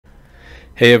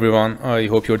Hey everyone, I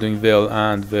hope you're doing well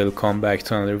and welcome back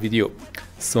to another video.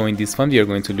 So in this one we are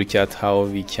going to look at how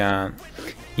we can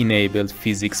enable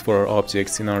physics for our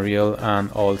objects in Unreal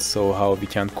and also how we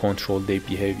can control their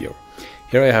behavior.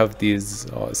 Here I have these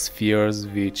spheres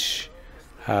which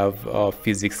have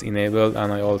physics enabled,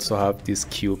 and I also have this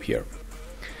cube here.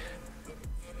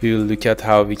 We will look at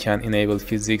how we can enable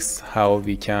physics, how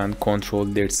we can control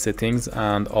their settings,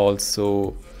 and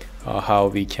also how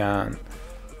we can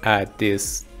add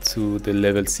this to the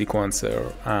level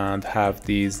sequencer and have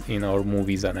these in our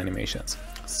movies and animations.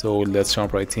 So let's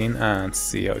jump right in and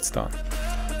see how it's done.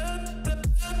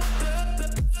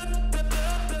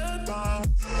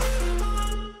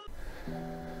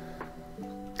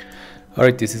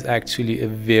 Alright, this is actually a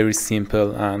very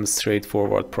simple and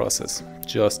straightforward process.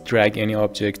 Just drag any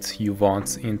object you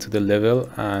want into the level,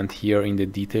 and here in the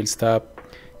details tab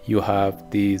you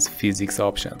have these physics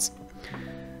options.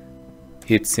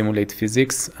 Hit simulate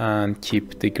physics and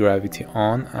keep the gravity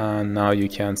on, and now you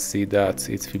can see that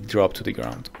it will drop to the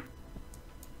ground.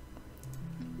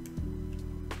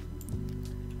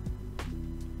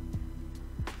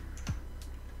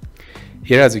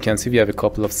 Here, as you can see, we have a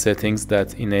couple of settings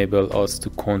that enable us to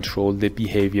control the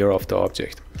behavior of the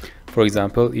object. For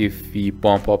example, if we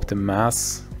bump up the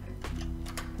mass,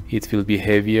 it will be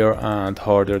heavier and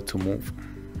harder to move.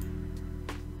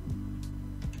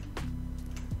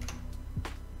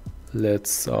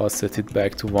 Let's set it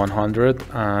back to 100,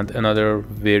 and another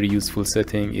very useful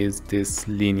setting is this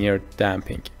linear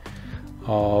damping.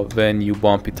 When you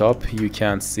bump it up, you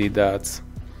can see that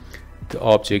the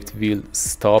object will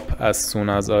stop as soon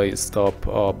as I stop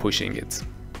pushing it.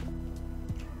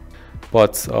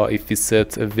 But if we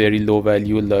set a very low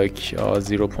value like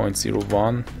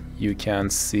 0.01, you can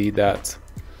see that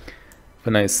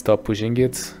when I stop pushing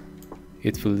it,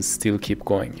 it will still keep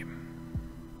going.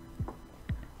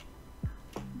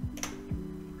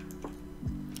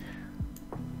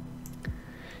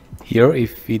 Here,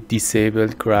 if we disable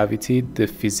gravity, the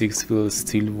physics will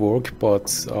still work,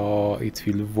 but it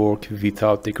will work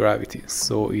without the gravity,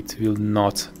 so it will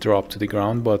not drop to the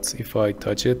ground. But if I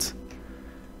touch it,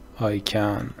 I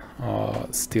can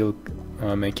still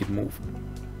make it move.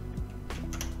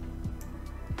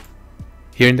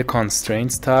 Here in the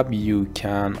constraints tab, you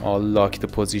can lock the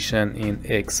position in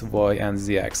X, Y, and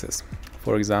Z axis.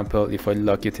 For example, if I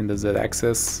lock it in the Z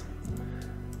axis,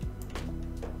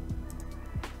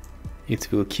 it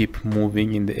will keep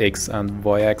moving in the X and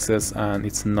Y axis, and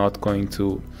it's not going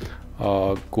to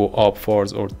go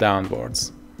upwards or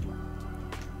downwards.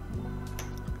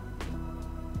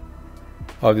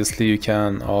 Obviously, you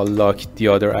can lock the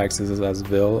other axes as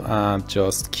well and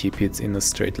just keep it in a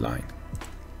straight line.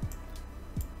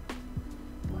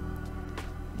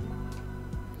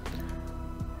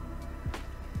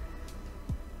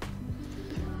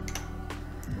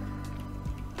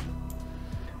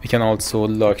 We can also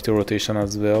lock the rotation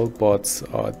as well, but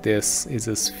this is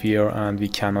a sphere and we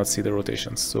cannot see the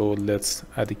rotation. So let's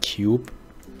add a cube,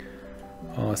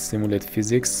 simulate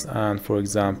physics, and for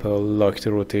example lock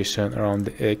the rotation around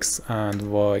the X and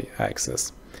Y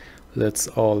axis. Let's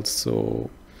also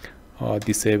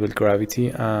disable gravity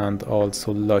and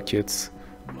also lock it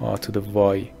to the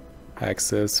Y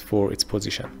axis for its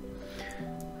position.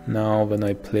 Now when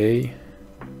I play,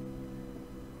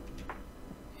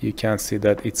 you can see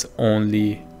that it's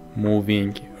only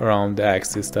moving around the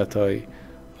axis that I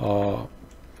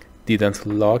didn't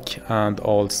lock, and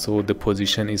also the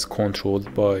position is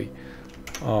controlled by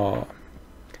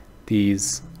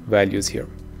these values here.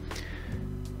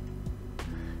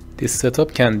 This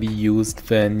setup can be used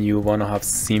when you want to have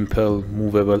simple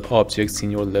movable objects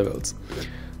in your levels.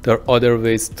 There are other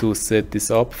ways to set this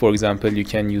up. For example, you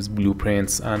can use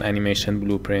blueprints and animation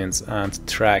blueprints and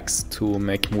tracks to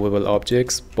make movable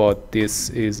objects, but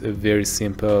this is a very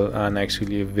simple and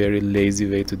actually a very lazy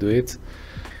way to do it.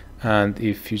 And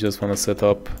if you just want to set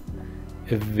up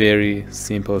a very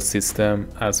simple system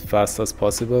as fast as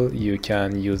possible, you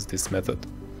can use this method.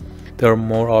 There are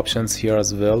more options here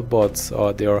as well, but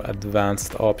they are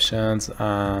advanced options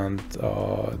and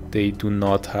they do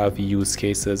not have use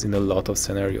cases in a lot of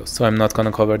scenarios. So I'm not going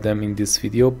to cover them in this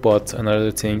video, but another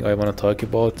thing I want to talk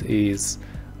about is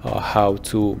how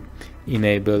to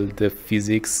enable the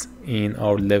physics in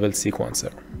our level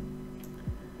sequencer.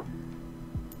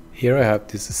 Here I have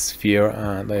this sphere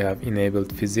and I have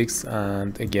enabled physics,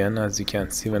 and again, as you can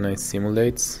see, when I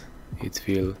simulate, it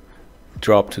will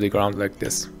drop to the ground like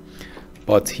this.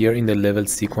 But here in the level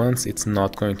sequence, it's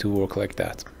not going to work like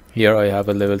that. Here I have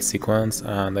a level sequence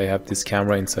and I have this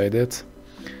camera inside it,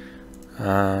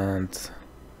 and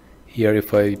here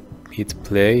if I hit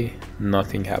play,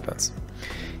 nothing happens.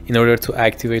 In order to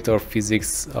activate our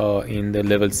physics in the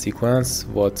level sequence,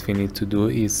 what we need to do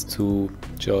is to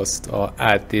just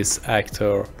add this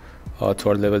actor to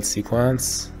our level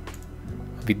sequence.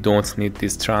 We don't need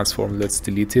this transform, let's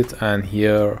delete it, and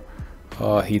here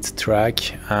hit track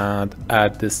and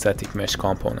add the static mesh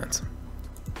component.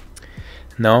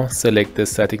 Now select the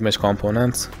static mesh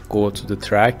component, go to the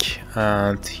track,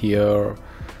 and here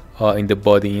in the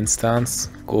body instance,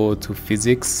 go to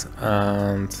physics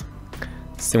and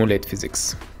simulate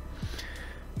physics.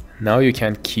 Now you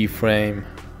can keyframe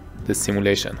the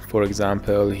simulation. For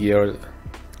example, here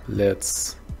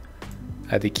let's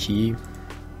add a key,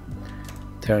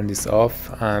 turn this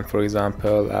off, and for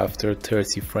example after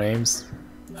 30 frames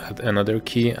add another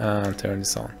key and turn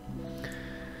this on.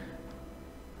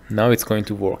 Now it's going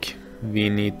to work. We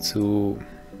need to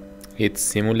hit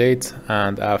simulate,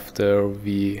 and after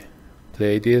we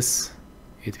play this,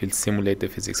 it will simulate the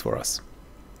physics for us.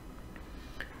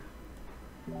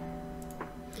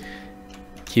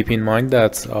 Keep in mind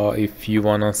that if you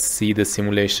want to see the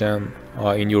simulation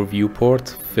in your viewport,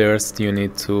 first you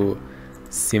need to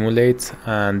simulate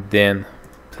and then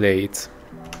play it.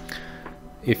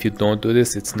 If you don't do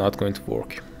this, it's not going to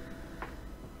work.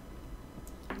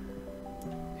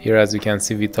 Here, as you can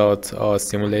see, without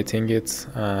simulating it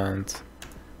and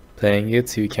playing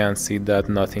it, you can see that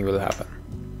nothing will happen.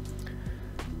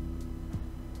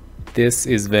 This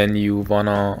is when you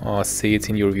wanna see it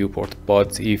in your viewport,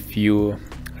 but if you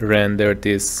render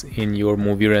this in your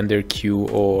movie render queue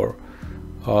or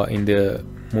in the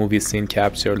movie scene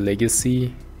capture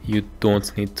legacy, you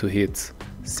don't need to hit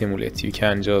simulate. You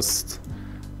can just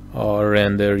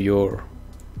render your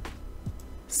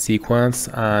sequence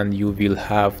and you will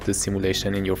have the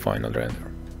simulation in your final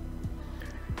render.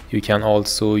 You can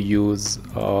also use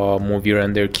movie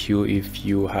render queue if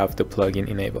you have the plugin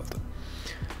enabled.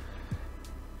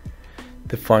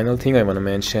 The final thing I want to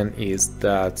mention is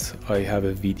that I have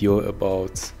a video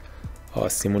about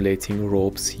simulating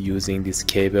ropes using this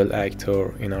cable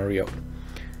actor in Unreal.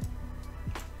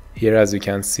 Here, as you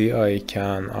can see, I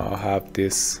can have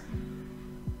this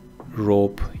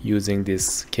rope using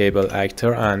this cable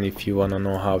actor, and if you want to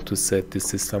know how to set this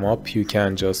system up, you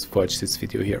can just watch this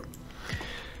video here.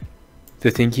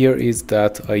 The thing here is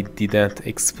that I didn't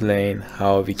explain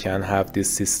how we can have this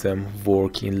system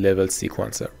work in Level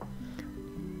Sequencer.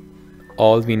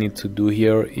 All we need to do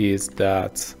here is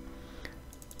that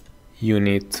you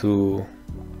need to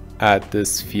add the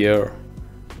sphere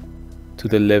to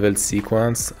the level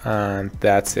sequence, and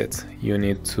that's it. You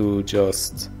need to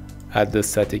just add the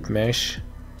static mesh,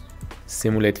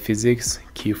 simulate physics,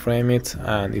 keyframe it,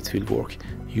 and it will work.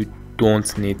 You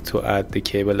don't need to add the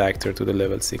cable actor to the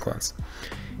level sequence.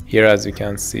 Here, as you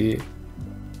can see,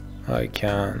 I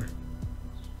can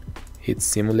hit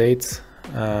simulate,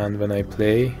 and when I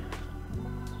play,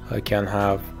 I can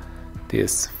have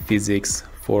this physics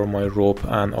for my rope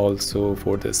and also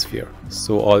for the sphere.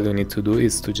 So all you need to do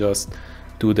is to just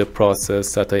do the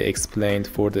process that I explained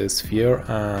for the sphere,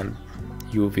 and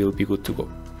you will be good to go.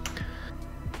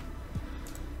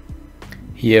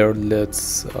 Here,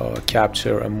 let's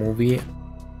capture a movie.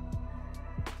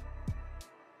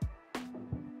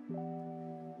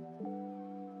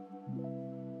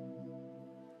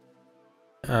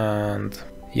 And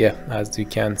yeah, as you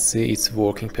can see, it's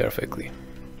working perfectly.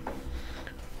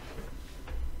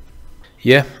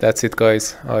 Yeah, that's it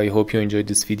guys. I hope you enjoyed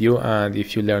this video, and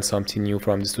if you learned something new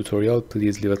from this tutorial,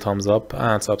 please leave a thumbs up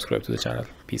and subscribe to the channel.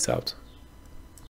 Peace out.